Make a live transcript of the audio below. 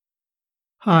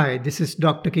Hi, this is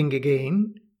Dr. King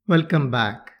again. Welcome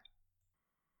back.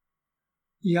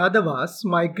 Yadavas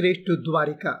migrate to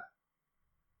Dwarika.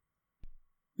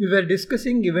 We were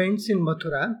discussing events in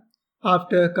Mathura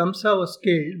after Kamsa was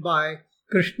killed by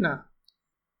Krishna.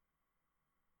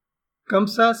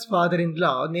 Kamsa's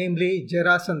father-in-law, namely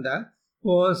Jarasandha,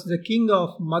 was the king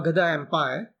of Magadha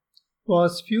Empire,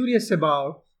 was furious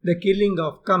about the killing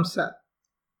of Kamsa.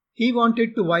 He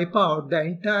wanted to wipe out the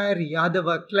entire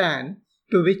Yadava clan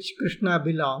to which Krishna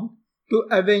belonged to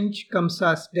avenge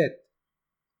Kamsa's death.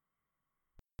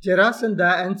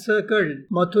 Jarasandha encircled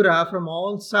Mathura from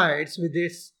all sides with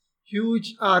his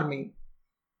huge army.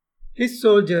 His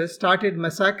soldiers started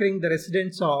massacring the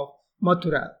residents of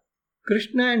Mathura.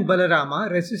 Krishna and Balarama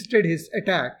resisted his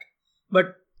attack,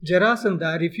 but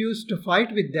Jarasandha refused to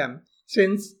fight with them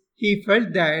since he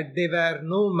felt that they were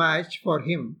no match for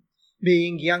him,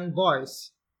 being young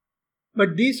boys.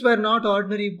 But these were not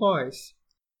ordinary boys.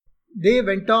 They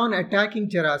went on attacking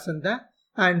Jarasandha,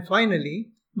 and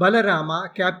finally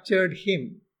Balarama captured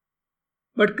him.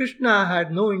 But Krishna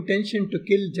had no intention to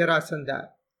kill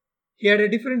Jarasandha. He had a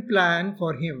different plan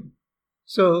for him.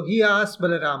 So he asked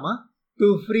Balarama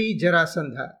to free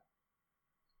Jarasandha.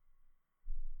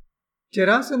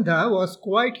 Jarasandha was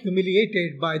quite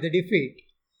humiliated by the defeat.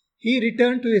 He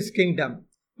returned to his kingdom,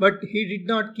 but he did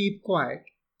not keep quiet.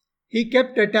 He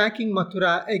kept attacking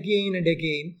Mathura again and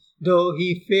again, though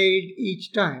he failed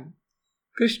each time.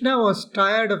 Krishna was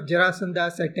tired of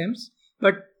Jarasandha's attempts,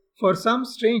 but for some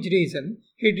strange reason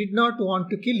he did not want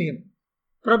to kill him.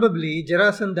 Probably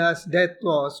Jarasandha's death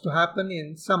was to happen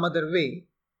in some other way.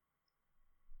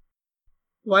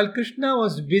 While Krishna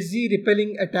was busy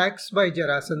repelling attacks by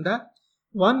Jarasandha,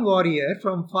 one warrior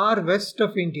from far west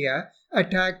of India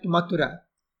attacked Mathura.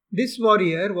 This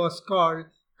warrior was called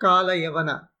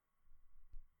Kalayavana.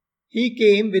 He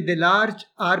came with a large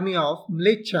army of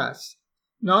Mlechas.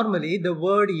 Normally, the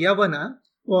word Yavana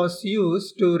was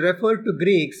used to refer to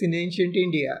Greeks in ancient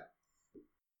India,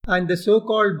 and the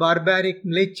so-called barbaric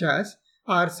Mlechas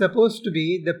are supposed to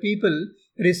be the people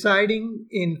residing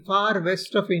in far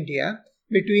west of India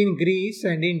between Greece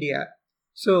and India.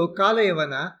 So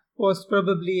Kalayavana was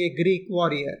probably a Greek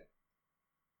warrior.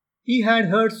 He had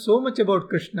heard so much about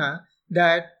Krishna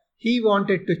that he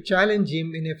wanted to challenge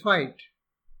him in a fight.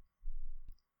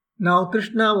 Now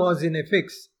Krishna was in a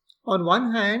fix. On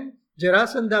one hand,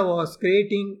 Jarasandha was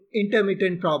creating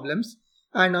intermittent problems,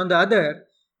 and on the other,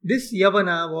 this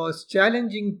Yavana was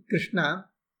challenging Krishna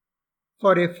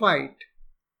for a fight.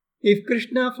 If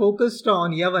Krishna focused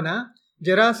on Yavana,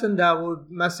 Jarasandha would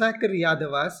massacre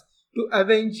Yadavas to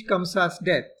avenge Kamsa's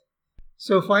death.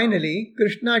 So finally,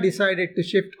 Krishna decided to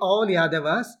shift all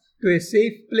Yadavas to a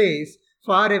safe place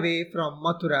far away from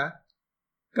Mathura,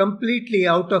 completely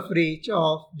out of reach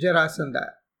of Jarasandha.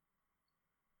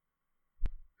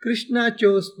 Krishna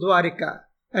chose Dwarika,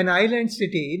 an island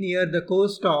city near the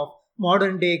coast of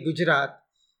modern-day Gujarat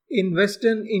in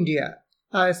western India,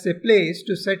 as a place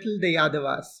to settle the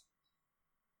Yadavas.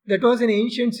 That was an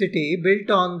ancient city built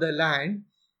on the land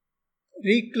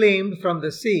reclaimed from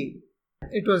the sea.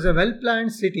 It was a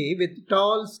well-planned city with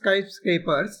tall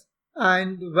skyscrapers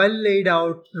and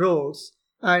well-laid-out roads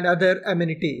and other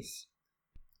amenities.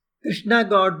 Krishna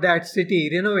got that city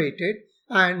renovated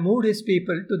and moved his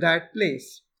people to that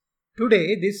place.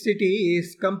 Today, this city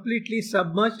is completely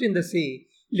submerged in the sea,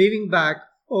 leaving back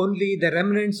only the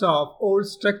remnants of old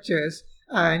structures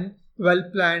and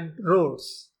well-planned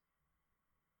roads.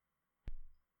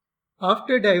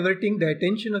 After diverting the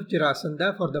attention of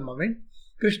Jarasandha for the moment,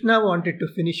 Krishna wanted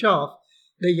to finish off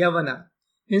the Yavana.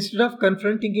 Instead of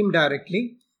confronting him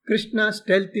directly, Krishna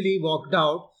stealthily walked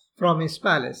out from his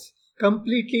palace,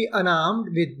 completely unarmed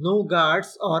with no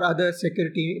guards or other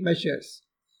security measures.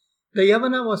 The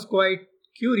Yavana was quite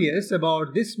curious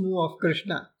about this move of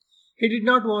Krishna. He did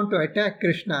not want to attack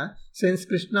Krishna since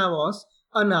Krishna was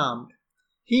unarmed.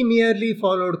 He merely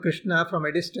followed Krishna from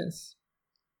a distance.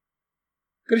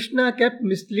 Krishna kept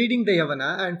misleading the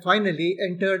Yavana and finally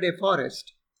entered a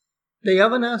forest. The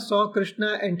Yavana saw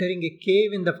Krishna entering a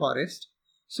cave in the forest,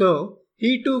 so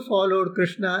he too followed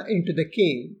Krishna into the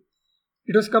cave.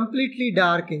 It was completely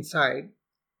dark inside.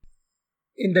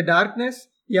 In the darkness,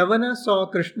 Yavana saw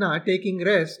Krishna taking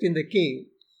rest in the cave.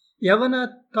 Yavana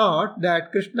thought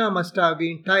that Krishna must have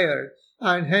been tired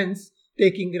and hence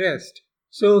taking rest.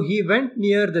 So he went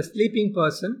near the sleeping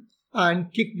person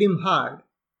and kicked him hard.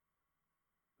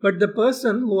 But the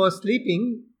person who was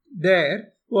sleeping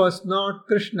there was not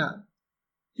Krishna.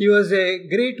 He was a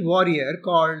great warrior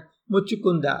called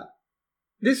Muchukunda.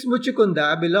 This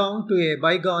Muchukunda belonged to a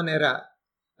bygone era.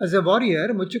 As a warrior,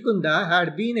 Muchukunda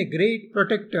had been a great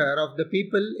protector of the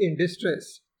people in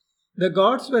distress. The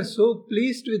gods were so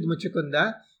pleased with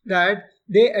Muchukunda that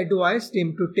they advised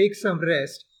him to take some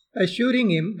rest, assuring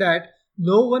him that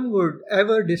no one would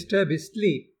ever disturb his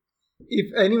sleep.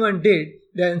 If anyone did,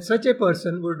 then such a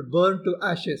person would burn to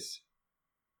ashes.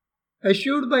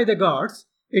 Assured by the gods,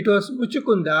 it was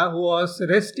Muchukunda who was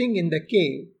resting in the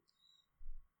cave.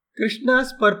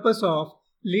 Krishna's purpose of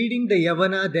leading the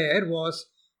Yavana there was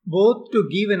both to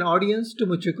give an audience to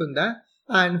Muchukunda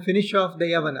and finish off the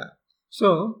Yavana.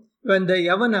 So, when the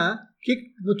Yavana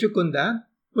kicked Muchukunda,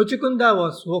 Muchukunda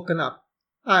was woken up,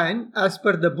 and as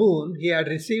per the boon he had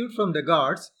received from the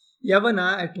gods,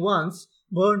 Yavana at once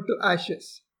burned to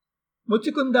ashes.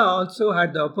 Muchukunda also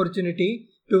had the opportunity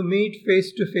to meet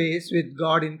face to face with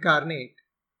God incarnate.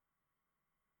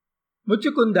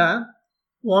 Muchukunda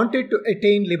wanted to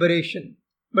attain liberation,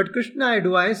 but Krishna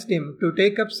advised him to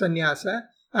take up sannyasa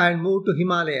and move to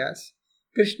Himalayas.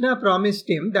 Krishna promised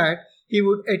him that he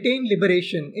would attain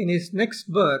liberation in his next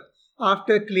birth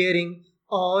after clearing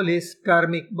all his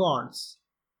karmic bonds.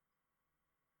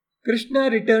 Krishna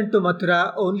returned to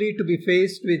Mathura only to be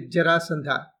faced with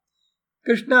Jarasandha.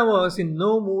 Krishna was in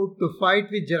no mood to fight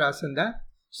with Jarasandha,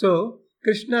 so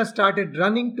Krishna started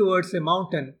running towards a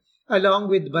mountain along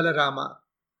with Balarama.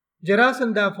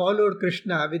 Jarasandha followed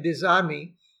Krishna with his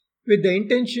army with the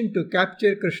intention to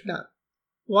capture Krishna.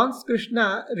 Once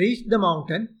Krishna reached the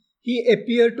mountain, he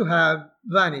appeared to have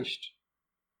vanished.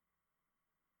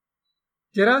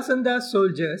 Jarasandha's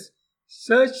soldiers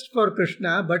searched for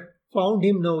Krishna but found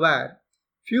him nowhere.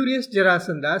 Furious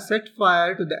Jarasandha set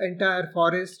fire to the entire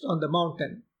forest on the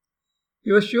mountain.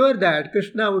 He was sure that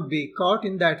Krishna would be caught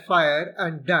in that fire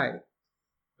and die.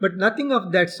 But nothing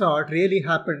of that sort really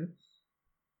happened,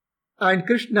 and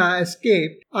Krishna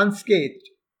escaped unscathed.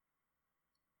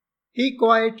 He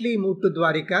quietly moved to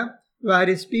Dwarika, where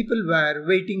his people were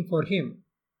waiting for him.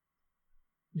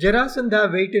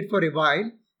 Jarasandha waited for a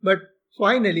while, but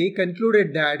finally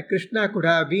concluded that Krishna could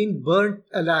have been burnt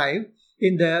alive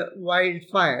in the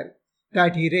wildfire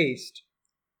that he raised.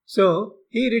 So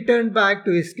he returned back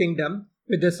to his kingdom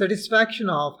with the satisfaction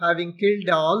of having killed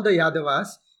all the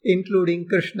Yadavas, including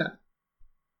Krishna.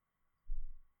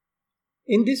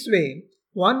 In this way,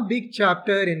 one big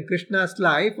chapter in Krishna's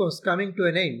life was coming to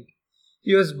an end.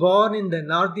 He was born in the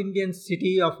North Indian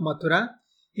city of Mathura.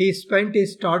 He spent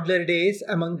his toddler days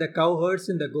among the cowherds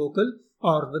in the Gokul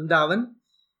or Vrindavan.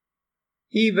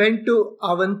 He went to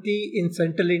Avanti in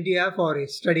central India for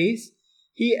his studies.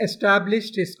 He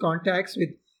established his contacts with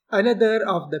another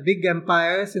of the big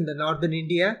empires in the northern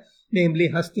India, namely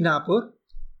Hastinapur.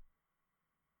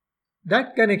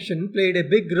 That connection played a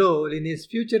big role in his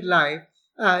future life,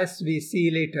 as we see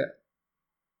later.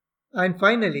 And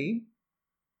finally,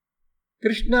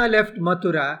 Krishna left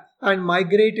Mathura and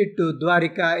migrated to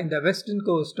Dwarika in the western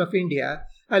coast of India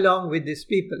along with his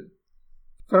people.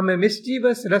 From a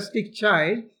mischievous rustic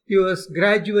child, he was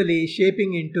gradually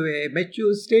shaping into a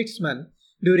mature statesman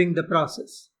during the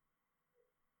process.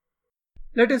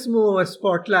 Let us move our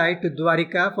spotlight to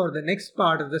Dwarika for the next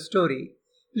part of the story.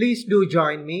 Please do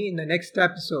join me in the next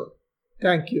episode.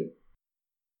 Thank you.